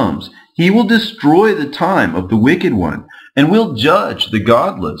Son comes, he will destroy the time of the wicked one, and will judge the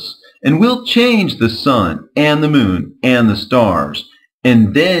godless, and will change the sun and the moon and the stars,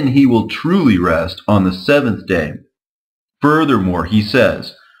 and then he will truly rest on the 7th day. Furthermore, he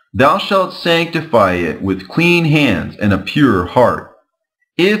says, Thou shalt sanctify it with clean hands and a pure heart.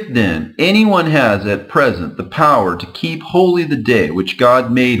 If then anyone has at present the power to keep holy the day which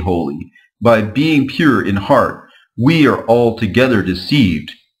God made holy, by being pure in heart, we are altogether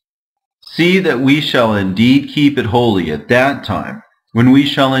deceived. See that we shall indeed keep it holy at that time, when we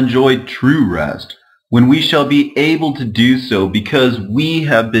shall enjoy true rest, when we shall be able to do so because we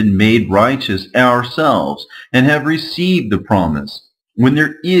have been made righteous ourselves and have received the promise, when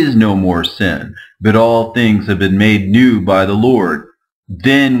there is no more sin, but all things have been made new by the Lord.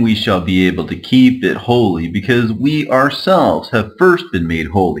 Then we shall be able to keep it holy because we ourselves have first been made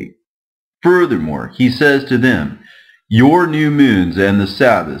holy. Furthermore, he says to them, Your new moons and the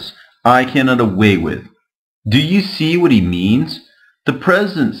Sabbaths I cannot away with. Do you see what he means? The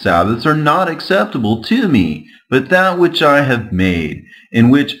present Sabbaths are not acceptable to me, but that which I have made,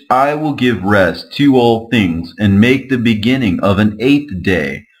 in which I will give rest to all things, and make the beginning of an 8th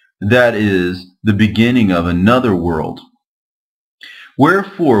day, that is, the beginning of another world.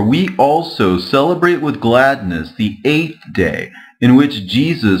 Wherefore we also celebrate with gladness the 8th day, in which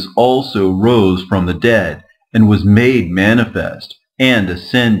Jesus also rose from the dead, and was made manifest, and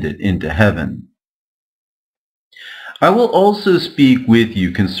ascended into heaven. I will also speak with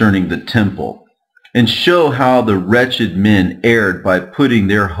you concerning the temple, and show how the wretched men erred by putting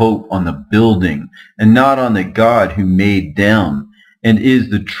their hope on the building, and not on the God who made them, and is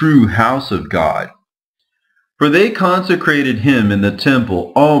the true house of God. For they consecrated him in the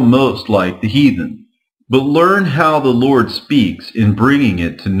temple almost like the heathen. But learn how the Lord speaks in bringing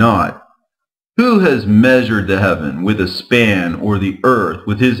it to naught. Who has measured the heaven with a span, or the earth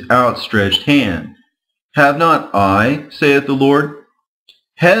with his outstretched hand? Have not I, saith the Lord?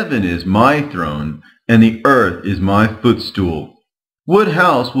 Heaven is my throne, and the earth is my footstool. What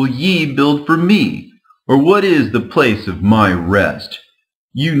house will ye build for me? Or what is the place of my rest?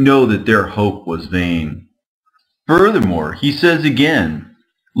 You know that their hope was vain. Furthermore, he says again,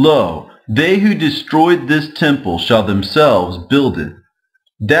 Lo, they who destroyed this temple shall themselves build it.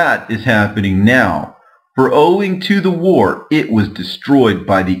 That is happening now, for owing to the war it was destroyed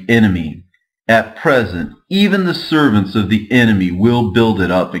by the enemy. At present, even the servants of the enemy will build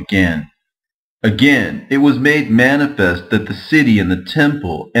it up again. Again, it was made manifest that the city and the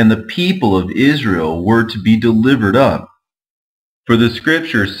temple and the people of Israel were to be delivered up. For the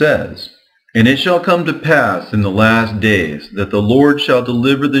Scripture says, And it shall come to pass in the last days that the Lord shall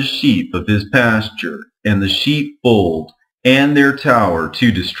deliver the sheep of his pasture and the sheepfold and their tower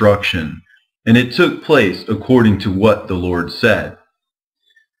to destruction. And it took place according to what the Lord said.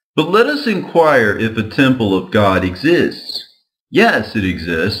 But let us inquire if a temple of God exists. Yes, it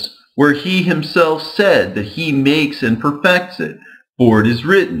exists, where he himself said that he makes and perfects it, for it is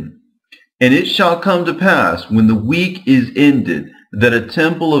written, And it shall come to pass when the week is ended, that a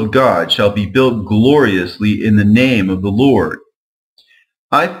temple of God shall be built gloriously in the name of the Lord.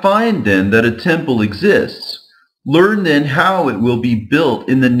 I find then that a temple exists. Learn then how it will be built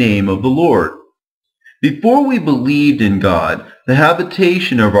in the name of the Lord. Before we believed in God, the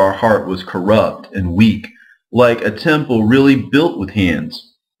habitation of our heart was corrupt and weak, like a temple really built with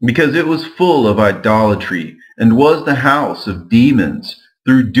hands, because it was full of idolatry and was the house of demons,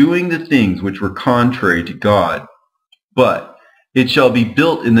 through doing the things which were contrary to God. But it shall be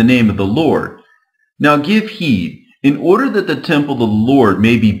built in the name of the Lord. Now give heed, in order that the temple of the Lord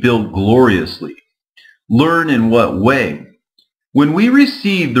may be built gloriously. Learn in what way. When we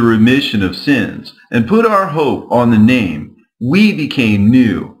received the remission of sins and put our hope on the name, we became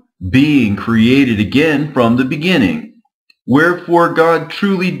new, being created again from the beginning. Wherefore God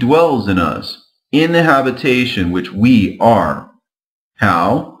truly dwells in us, in the habitation which we are.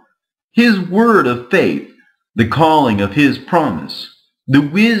 How? His word of faith, the calling of his promise, the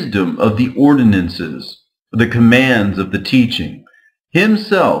wisdom of the ordinances, the commands of the teaching,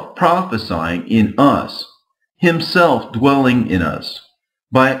 himself prophesying in us, himself dwelling in us,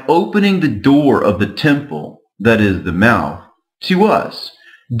 by opening the door of the temple, that is the mouth, to us,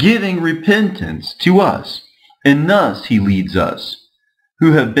 giving repentance to us, and thus he leads us,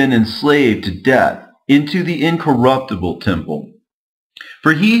 who have been enslaved to death, into the incorruptible temple.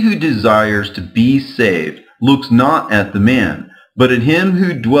 For he who desires to be saved looks not at the man, but at him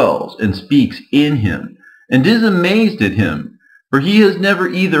who dwells and speaks in him, and is amazed at him. For he has never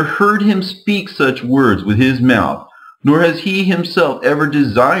either heard him speak such words with his mouth, nor has he himself ever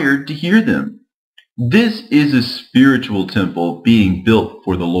desired to hear them. This is a spiritual temple being built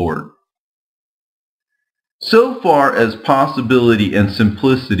for the Lord. So far as possibility and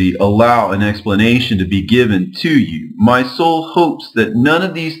simplicity allow an explanation to be given to you, my soul hopes that none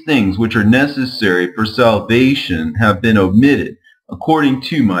of these things which are necessary for salvation have been omitted, according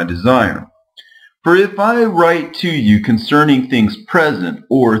to my desire. For if I write to you concerning things present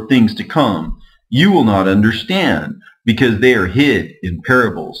or things to come, you will not understand, because they are hid in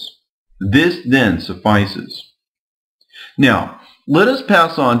parables. This then suffices. Now, let us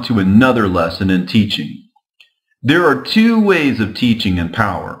pass on to another lesson in teaching. There are two ways of teaching in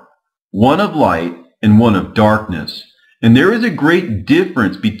power, one of light and one of darkness, and there is a great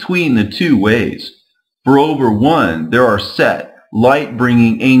difference between the two ways. For over one there are set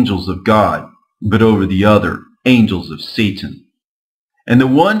light-bringing angels of God, but over the other, angels of Satan. And the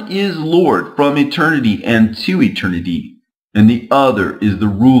one is Lord from eternity and to eternity, and the other is the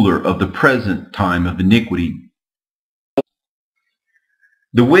ruler of the present time of iniquity.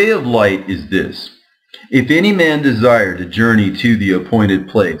 The way of light is this: if any man desire to journey to the appointed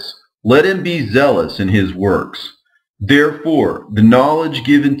place, let him be zealous in his works. Therefore, the knowledge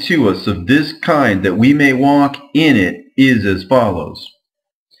given to us of this kind that we may walk in it is as follows.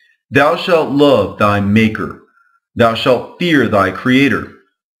 Thou shalt love thy Maker. Thou shalt fear thy Creator.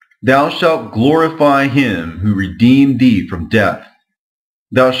 Thou shalt glorify him who redeemed thee from death.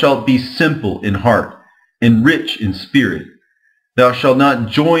 Thou shalt be simple in heart and rich in spirit. Thou shalt not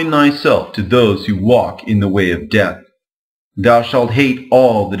join thyself to those who walk in the way of death. Thou shalt hate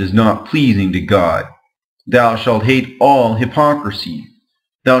all that is not pleasing to God. Thou shalt hate all hypocrisy.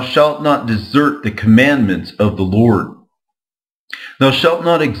 Thou shalt not desert the commandments of the Lord. Thou shalt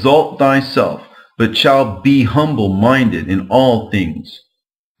not exalt thyself, but shalt be humble-minded in all things.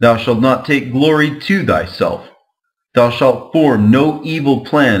 Thou shalt not take glory to thyself. Thou shalt form no evil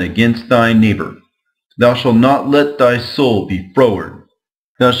plan against thy neighbor. Thou shalt not let thy soul be froward.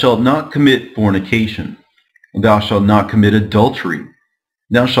 Thou shalt not commit fornication. Thou shalt not commit adultery.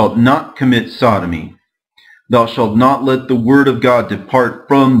 Thou shalt not commit sodomy. Thou shalt not let the word of God depart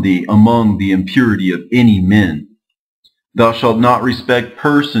from thee among the impurity of any men. Thou shalt not respect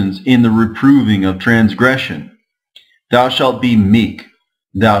persons in the reproving of transgression. Thou shalt be meek.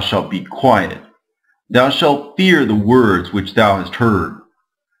 Thou shalt be quiet. Thou shalt fear the words which thou hast heard.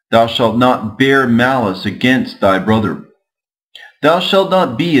 Thou shalt not bear malice against thy brother. Thou shalt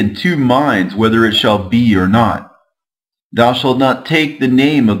not be in two minds whether it shall be or not. Thou shalt not take the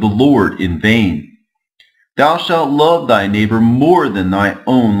name of the Lord in vain. Thou shalt love thy neighbor more than thy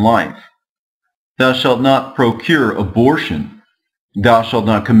own life. Thou shalt not procure abortion. Thou shalt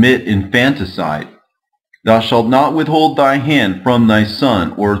not commit infanticide. Thou shalt not withhold thy hand from thy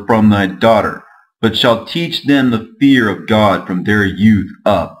son or from thy daughter, but shalt teach them the fear of God from their youth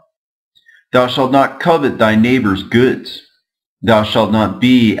up. Thou shalt not covet thy neighbor's goods. Thou shalt not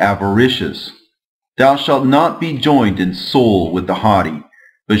be avaricious. Thou shalt not be joined in soul with the haughty,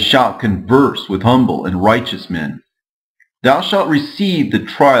 but shalt converse with humble and righteous men. Thou shalt receive the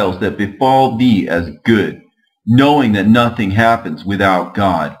trials that befall thee as good. knowing that nothing happens without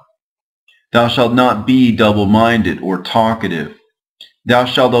God. Thou shalt not be double-minded or talkative. Thou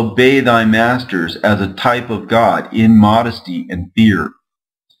shalt obey thy masters as a type of God in modesty and fear.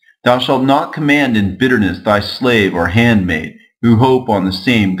 Thou shalt not command in bitterness thy slave or handmaid, who hope on the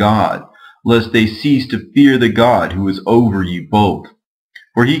same God, lest they cease to fear the God who is over you both.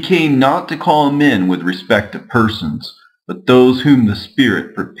 For he came not to call men with respect to persons, but those whom the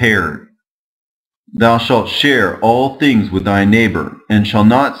Spirit prepared. Thou shalt share all things with thy neighbor, and shalt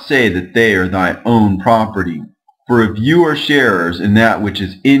not say that they are thy own property. For if you are sharers in that which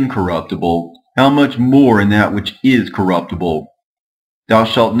is incorruptible, how much more in that which is corruptible? Thou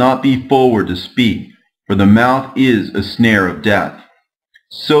shalt not be forward to speak, for the mouth is a snare of death.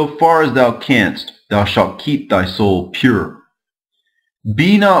 So far as thou canst, thou shalt keep thy soul pure.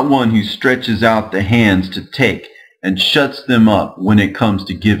 Be not one who stretches out the hands to take, and shuts them up when it comes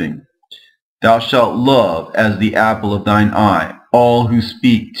to giving. Thou shalt love as the apple of thine eye all who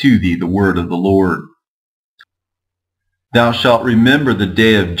speak to thee the word of the Lord. Thou shalt remember the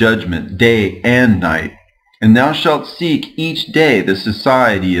day of judgment, day and night, and thou shalt seek each day the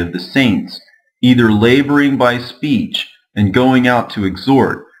society of the saints, either laboring by speech, and going out to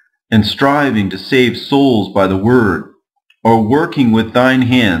exhort, and striving to save souls by the word, or working with thine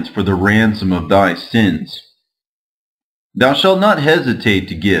hands for the ransom of thy sins. Thou shalt not hesitate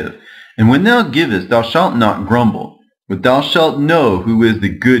to give, and when thou givest thou shalt not grumble, but thou shalt know who is the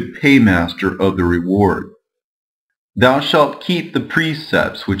good paymaster of the reward. Thou shalt keep the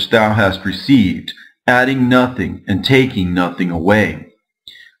precepts which thou hast received, adding nothing and taking nothing away.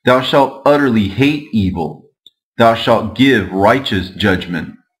 Thou shalt utterly hate evil. Thou shalt give righteous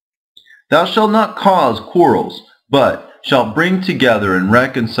judgment. Thou shalt not cause quarrels, but shalt bring together and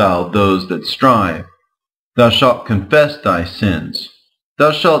reconcile those that strive. Thou shalt confess thy sins.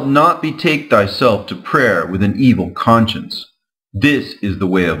 Thou shalt not betake thyself to prayer with an evil conscience. This is the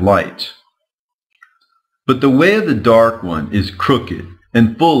way of light. But the way of the dark one is crooked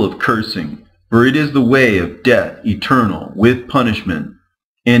and full of cursing, for it is the way of death eternal, with punishment,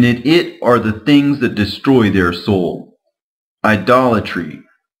 and in it are the things that destroy their soul: idolatry,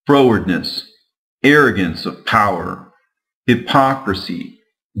 frowardness, arrogance of power, hypocrisy,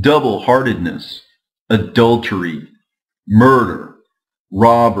 double-heartedness, adultery, murder,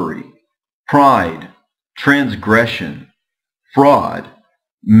 robbery, pride, transgression, fraud,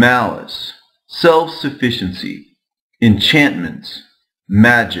 malice, self-sufficiency, enchantments,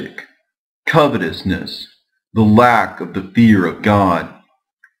 magic, covetousness, the lack of the fear of God,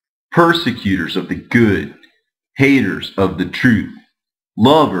 persecutors of the good, haters of the truth,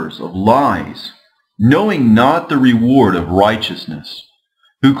 lovers of lies, knowing not the reward of righteousness,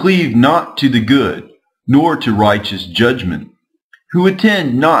 who cleave not to the good, nor to righteous judgment, who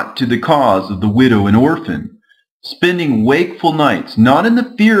attend not to the cause of the widow and orphan, spending wakeful nights not in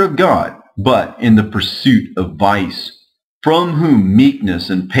the fear of God, but in the pursuit of vice, from whom meekness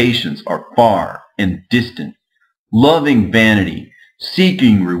and patience are far and distant, loving vanity,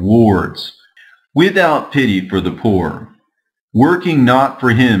 seeking rewards, without pity for the poor, working not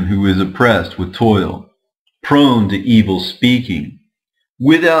for him who is oppressed with toil, prone to evil speaking,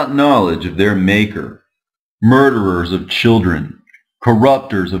 without knowledge of their Maker, murderers of children,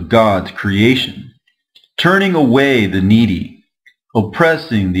 corrupters of God's creation, turning away the needy,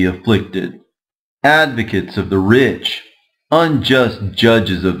 oppressing the afflicted, advocates of the rich, unjust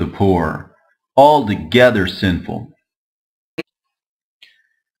judges of the poor, altogether sinful.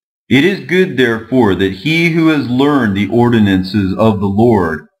 It is good, therefore, that he who has learned the ordinances of the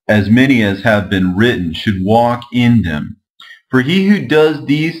Lord, as many as have been written, should walk in them. For he who does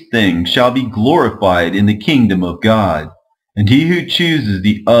these things shall be glorified in the kingdom of God, and he who chooses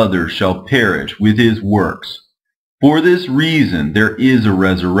the other shall perish with his works. For this reason there is a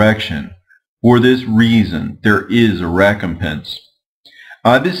resurrection. For this reason there is a recompense.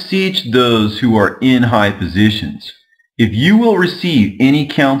 I beseech those who are in high positions, if you will receive any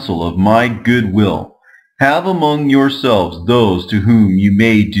counsel of my good will, have among yourselves those to whom you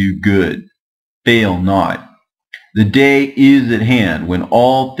may do good. Fail not. The day is at hand when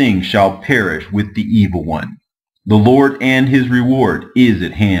all things shall perish with the evil one. The Lord and his reward is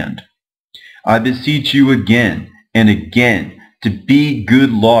at hand. I beseech you again and again to be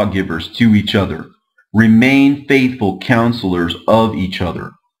good lawgivers to each other. Remain faithful counselors of each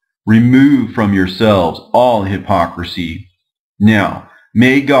other. Remove from yourselves all hypocrisy. Now,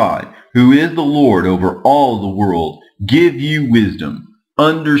 may God, who is the Lord over all the world, give you wisdom,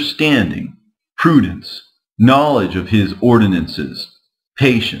 understanding, prudence, knowledge of his ordinances,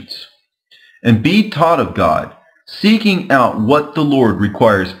 patience, and be taught of God, seeking out what the Lord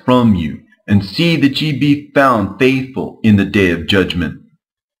requires from you, and see that ye be found faithful in the day of judgment.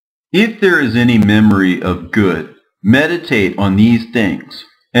 If there is any memory of good, meditate on these things,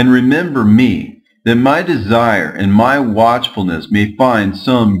 and remember me, that my desire and my watchfulness may find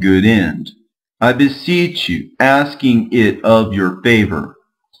some good end. I beseech you, asking it of your favor.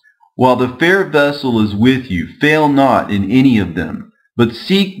 While the fair vessel is with you, fail not in any of them, but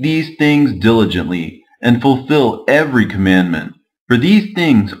seek these things diligently, and fulfill every commandment, for these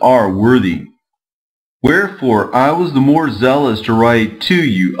things are worthy. Wherefore I was the more zealous to write to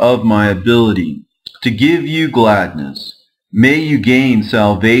you of my ability, to give you gladness. May you gain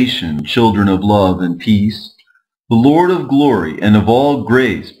salvation, children of love and peace. The Lord of glory and of all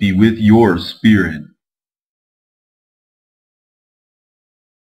grace be with your spirit.